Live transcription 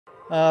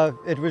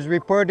It was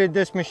reported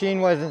this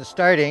machine wasn't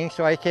starting,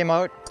 so I came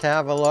out to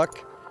have a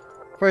look.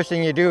 First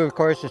thing you do, of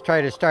course, is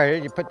try to start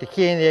it. You put the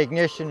key in the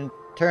ignition,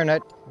 turn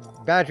it.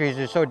 Batteries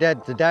are so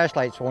dead the dash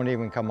lights won't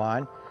even come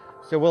on.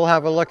 So we'll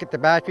have a look at the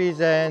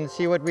batteries and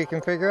see what we can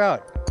figure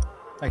out.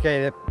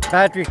 Okay, the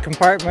battery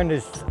compartment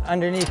is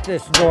underneath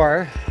this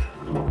door.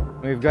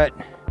 We've got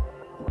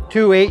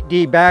two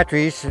 8D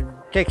batteries. It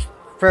takes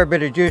a fair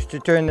bit of juice to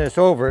turn this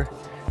over.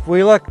 If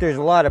we look, there's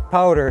a lot of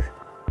powder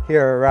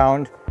here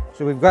around.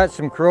 So we've got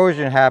some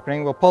corrosion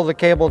happening. We'll pull the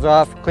cables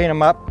off, clean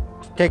them up,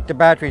 take the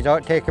batteries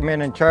out, take them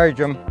in and charge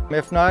them.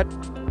 If not,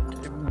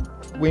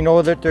 we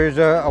know that there's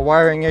a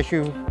wiring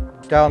issue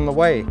down the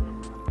way.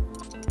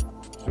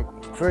 So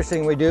first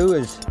thing we do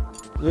is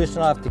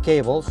loosen off the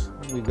cables.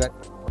 We've got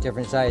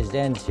different sized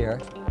ends here.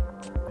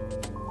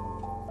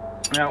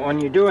 Now when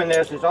you're doing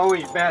this, it's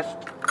always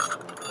best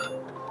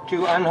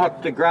to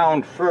unhook the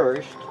ground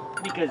first,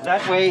 because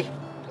that way,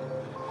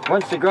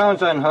 once the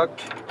ground's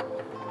unhooked,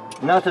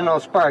 nothing will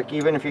spark.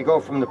 Even if you go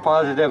from the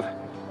positive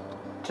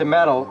to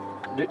metal,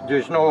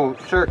 there's no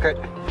circuit,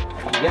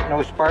 you get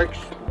no sparks.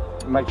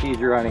 Much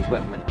easier on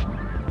equipment.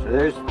 So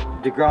there's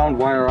the ground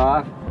wire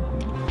off.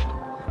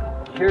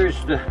 Here's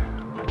the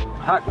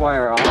hot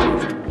wire off.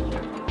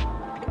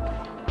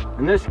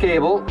 And this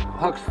cable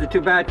hooks the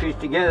two batteries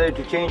together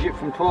to change it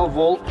from 12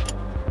 volt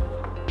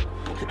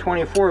to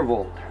 24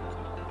 volt,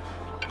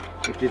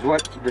 which is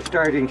what the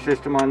starting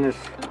system on this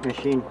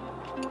machine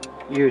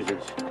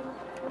uses.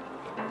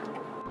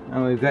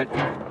 Now we've got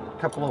a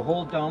couple of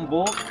hold down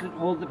bolts that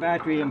hold the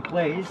battery in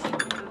place.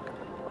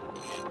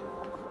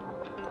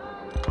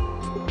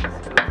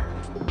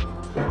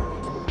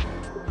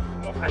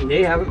 And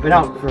they haven't been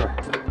out for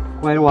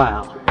quite a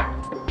while.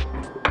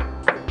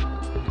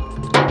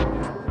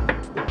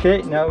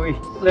 Okay, now we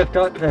lift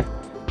out the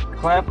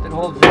clamp that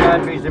holds the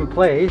batteries in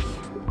place.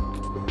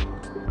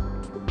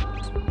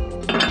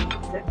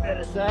 Set that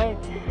aside.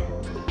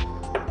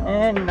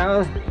 And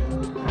now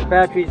the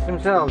batteries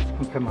themselves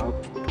can come out.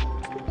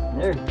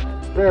 They're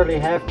fairly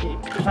hefty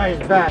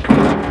sized batteries.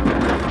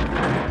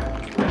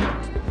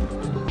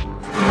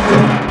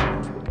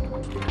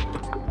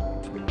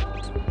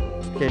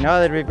 Okay, now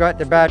that we've got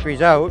the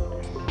batteries out,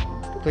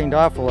 cleaned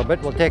off a little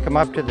bit, we'll take them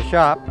up to the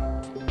shop,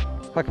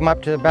 hook them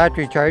up to the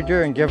battery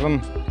charger and give them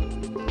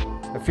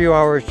a few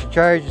hours to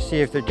charge to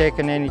see if they're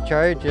taking any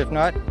charge. If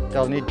not,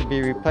 they'll need to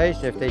be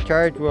replaced. If they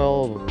charge,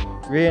 we'll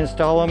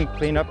reinstall them,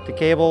 clean up the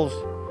cables,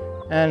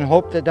 and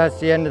hope that that's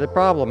the end of the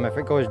problem. If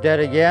it goes dead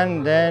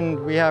again,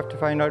 then we have to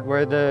find out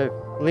where the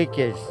leak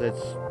is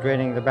that's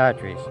draining the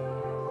batteries.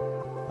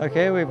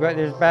 Okay, we've got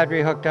this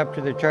battery hooked up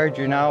to the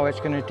charger now. It's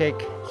going to take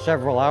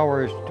several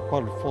hours to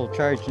put a full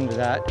charge into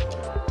that.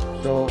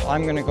 So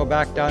I'm going to go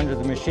back down to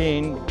the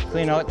machine,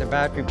 clean out the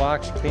battery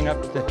box, clean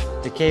up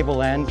the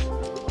cable ends,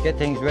 get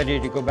things ready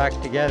to go back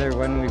together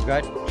when we've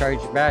got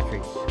charged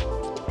batteries.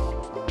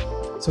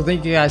 So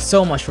thank you guys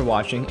so much for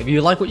watching. If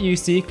you like what you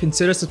see,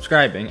 consider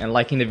subscribing and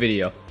liking the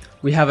video.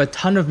 We have a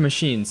ton of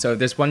machines, so if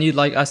there's one you'd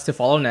like us to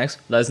follow next,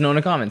 let us know in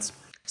the comments.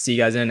 See you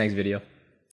guys in the next video.